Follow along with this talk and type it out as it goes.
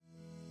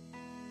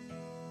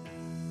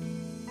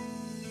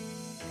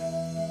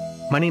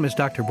My name is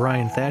Dr.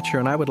 Brian Thatcher,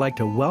 and I would like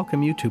to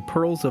welcome you to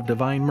Pearls of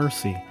Divine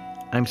Mercy.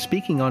 I'm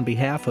speaking on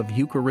behalf of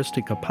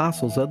Eucharistic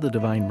Apostles of the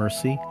Divine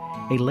Mercy,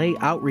 a lay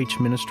outreach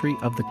ministry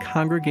of the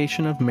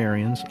Congregation of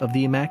Marians of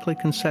the Immaculate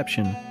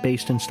Conception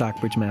based in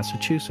Stockbridge,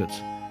 Massachusetts.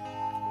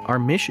 Our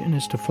mission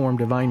is to form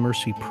Divine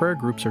Mercy prayer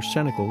groups or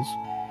cenacles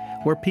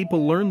where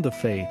people learn the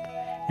faith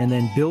and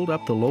then build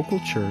up the local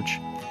church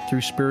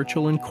through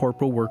spiritual and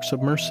corporal works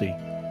of mercy,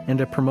 and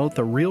to promote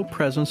the real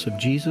presence of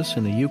Jesus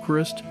in the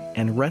Eucharist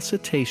and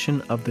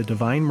recitation of the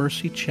Divine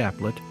Mercy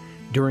Chaplet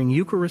during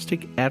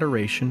Eucharistic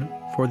adoration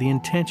for the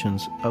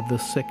intentions of the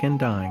sick and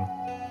dying.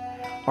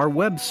 Our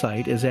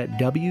website is at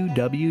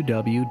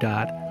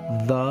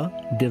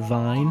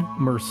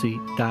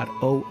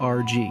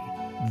www.thedivinemercy.org,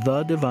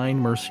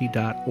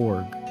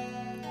 thedivinemercy.org.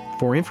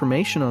 For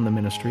information on the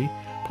ministry,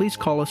 please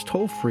call us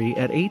toll-free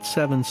at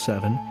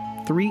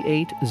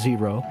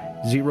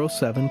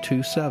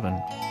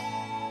 877-380-0727.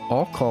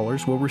 All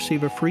callers will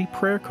receive a free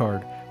prayer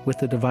card with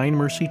the Divine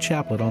Mercy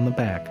Chaplet on the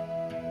back.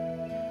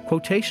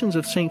 Quotations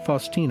of St.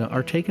 Faustina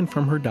are taken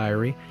from her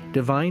diary,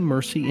 Divine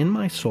Mercy in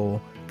My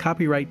Soul,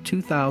 copyright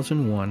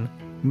 2001,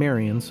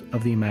 Marians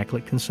of the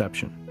Immaculate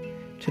Conception.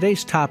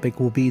 Today's topic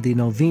will be the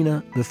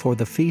novena before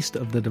the Feast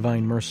of the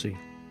Divine Mercy.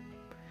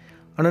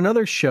 On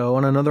another show,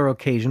 on another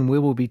occasion, we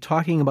will be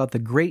talking about the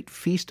great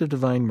Feast of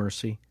Divine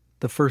Mercy,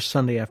 the first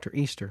Sunday after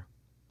Easter.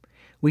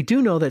 We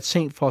do know that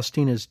St.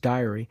 Faustina's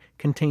diary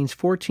contains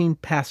 14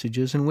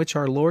 passages in which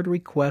our Lord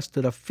requests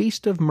that a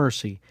feast of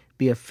mercy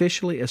be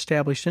officially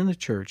established in the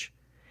Church,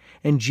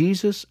 and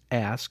Jesus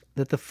asked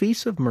that the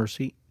Feast of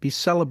Mercy be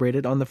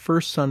celebrated on the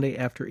first Sunday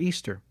after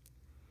Easter.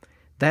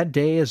 That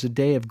day is a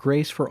day of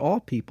grace for all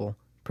people,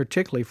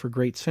 particularly for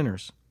great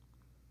sinners.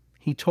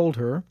 He told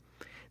her,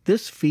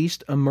 "This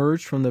feast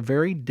emerged from the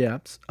very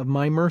depths of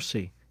my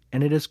mercy,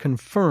 and it is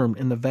confirmed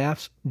in the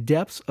vast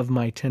depths of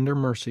my tender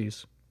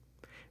mercies."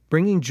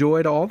 Bringing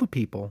joy to all the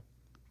people,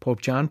 Pope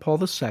John Paul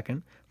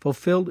II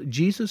fulfilled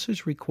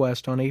Jesus'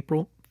 request on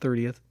April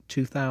 30th,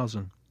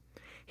 2000.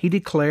 He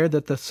declared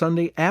that the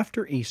Sunday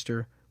after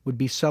Easter would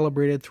be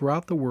celebrated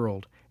throughout the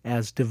world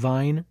as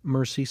Divine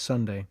Mercy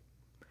Sunday.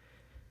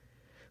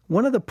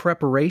 One of the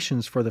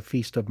preparations for the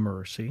Feast of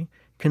Mercy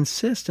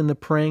consists in the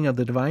praying of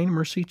the Divine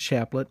Mercy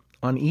Chaplet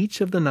on each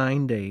of the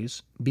 9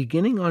 days,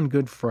 beginning on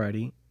Good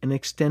Friday and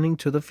extending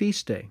to the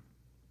feast day.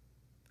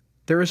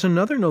 There is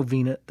another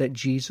novena that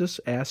Jesus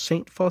asked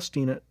St.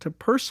 Faustina to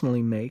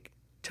personally make,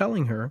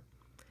 telling her,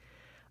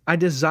 "I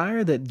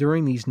desire that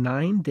during these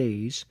 9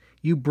 days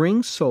you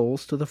bring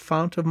souls to the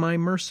fount of my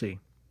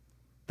mercy,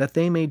 that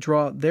they may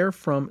draw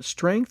therefrom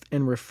strength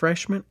and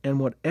refreshment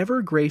and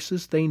whatever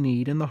graces they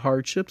need in the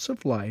hardships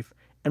of life,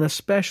 and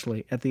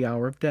especially at the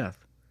hour of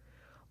death.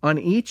 On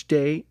each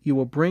day you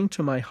will bring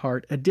to my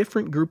heart a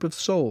different group of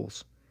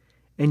souls,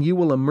 and you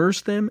will immerse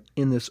them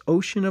in this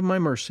ocean of my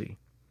mercy.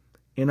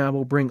 And I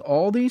will bring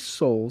all these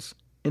souls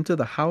into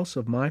the house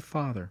of my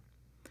Father.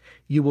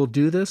 You will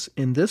do this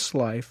in this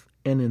life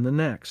and in the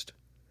next.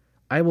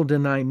 I will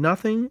deny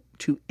nothing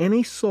to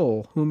any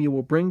soul whom you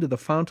will bring to the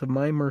fount of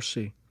my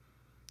mercy.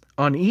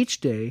 On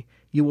each day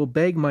you will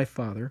beg my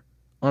Father,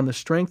 on the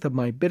strength of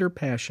my bitter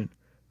passion,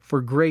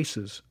 for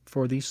graces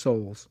for these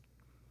souls."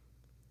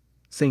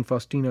 St.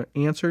 Faustina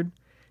answered,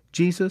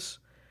 "Jesus,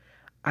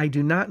 I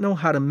do not know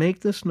how to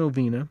make this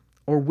novena,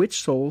 or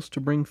which souls to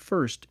bring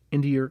first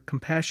into your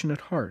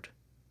compassionate heart."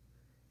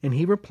 And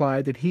he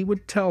replied that he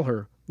would tell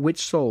her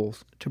which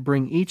souls to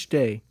bring each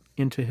day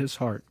into his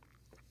heart.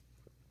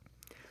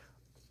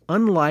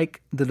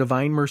 Unlike the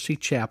Divine Mercy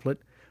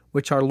Chaplet,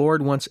 which our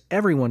Lord wants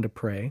everyone to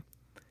pray,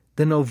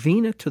 the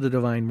novena to the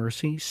Divine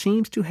Mercy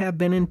seems to have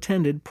been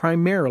intended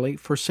primarily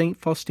for St.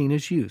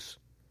 Faustina's use.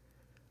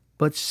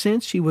 But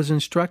since she was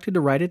instructed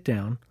to write it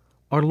down,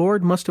 our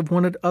Lord must have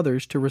wanted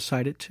others to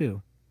recite it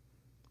too.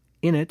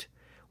 In it,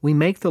 we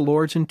make the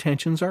Lord's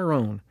intentions our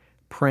own,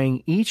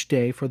 praying each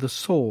day for the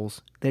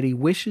souls that He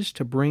wishes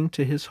to bring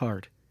to His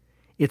heart.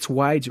 Its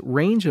wide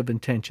range of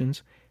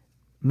intentions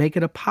make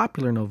it a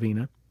popular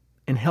novena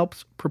and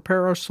helps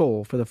prepare our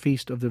soul for the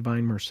Feast of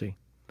Divine Mercy.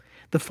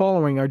 The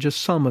following are just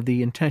some of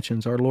the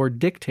intentions our Lord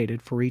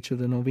dictated for each of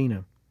the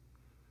novena.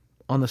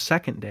 On the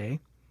second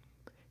day,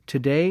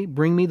 "Today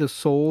bring me the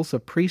souls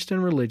of priests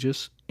and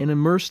religious and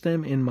immerse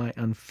them in my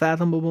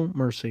unfathomable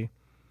mercy.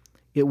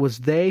 It was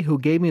they who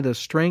gave me the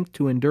strength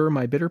to endure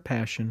my bitter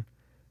passion.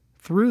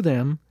 Through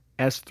them,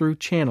 as through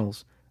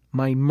channels,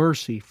 my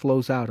mercy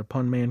flows out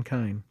upon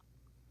mankind."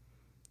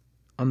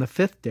 On the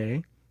fifth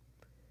day,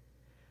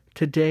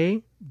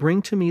 "Today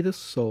bring to me the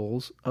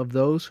souls of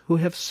those who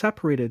have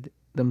separated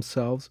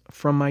themselves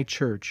from my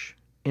church,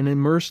 and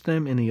immerse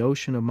them in the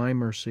ocean of my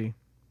mercy.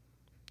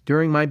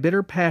 During my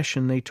bitter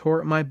passion they tore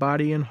at my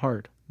body and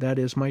heart, that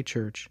is, my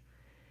church.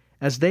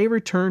 As they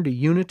return to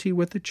unity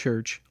with the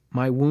church,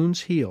 my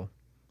wounds heal,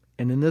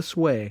 and in this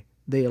way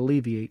they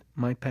alleviate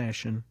my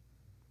passion."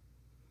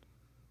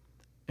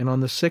 And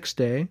on the sixth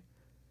day,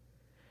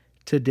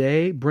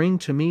 "Today bring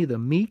to me the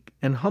meek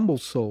and humble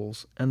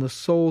souls and the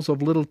souls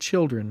of little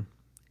children,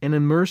 and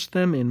immerse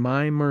them in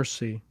my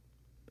mercy.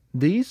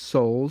 These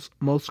souls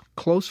most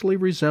closely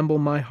resemble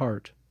my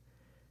heart.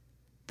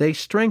 They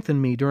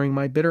strengthened me during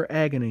my bitter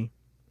agony.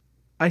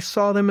 I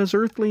saw them as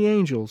earthly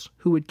angels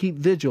who would keep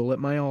vigil at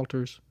my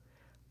altars.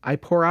 I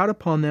pour out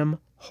upon them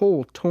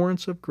whole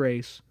torrents of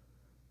grace.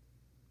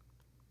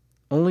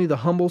 Only the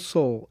humble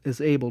soul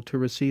is able to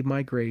receive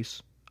my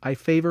grace. I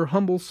favor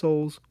humble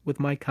souls with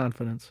my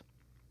confidence.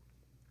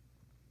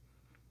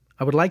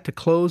 I would like to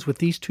close with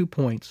these 2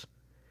 points.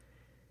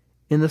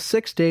 In the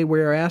 6th day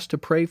we are asked to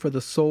pray for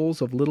the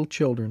souls of little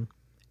children,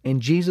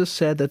 and Jesus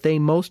said that they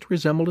most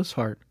resembled his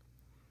heart.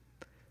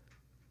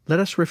 Let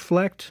us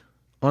reflect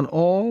on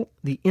all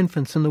the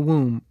infants in the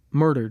womb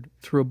murdered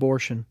through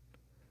abortion.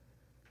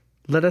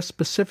 Let us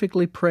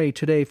specifically pray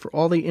today for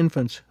all the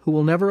infants who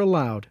will never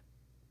allowed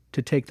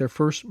to take their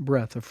first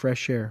breath of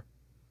fresh air.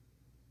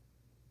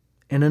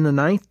 And in the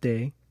 9th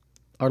day,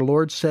 our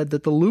Lord said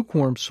that the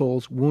lukewarm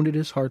souls wounded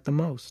his heart the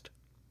most.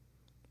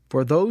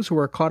 For those who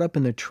are caught up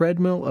in the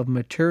treadmill of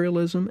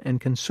materialism and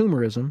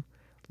consumerism,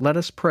 let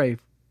us pray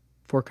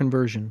for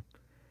conversion.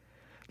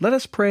 Let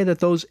us pray that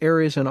those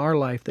areas in our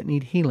life that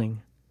need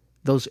healing,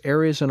 those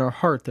areas in our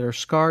heart that are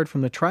scarred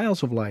from the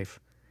trials of life,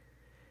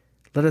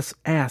 let us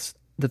ask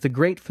that the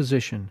great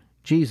physician,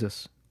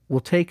 Jesus,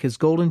 will take his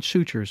golden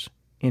sutures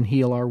and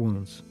heal our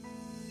wounds.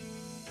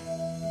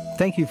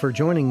 Thank you for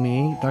joining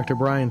me, Dr.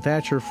 Brian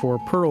Thatcher, for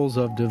Pearls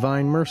of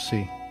Divine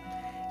Mercy.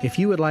 If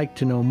you would like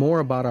to know more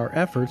about our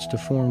efforts to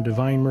form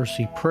Divine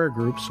Mercy prayer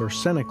groups or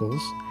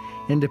cenacles,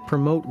 and to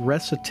promote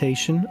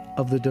recitation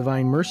of the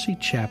Divine Mercy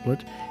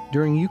Chaplet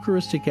during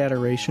Eucharistic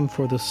adoration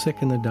for the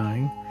sick and the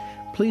dying,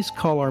 please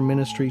call our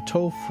ministry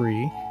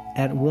toll-free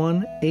at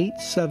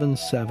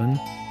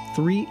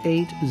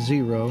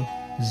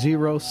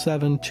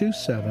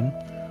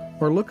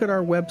 1-877-380-0727, or look at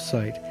our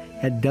website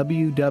at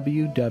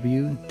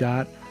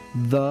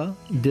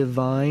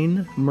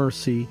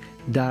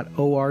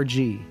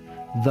www.thedivinemercy.org,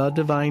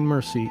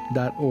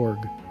 thedivinemercy.org.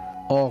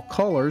 All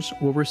callers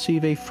will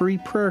receive a free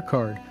prayer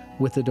card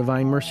with the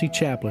Divine Mercy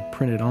Chaplet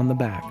printed on the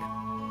back.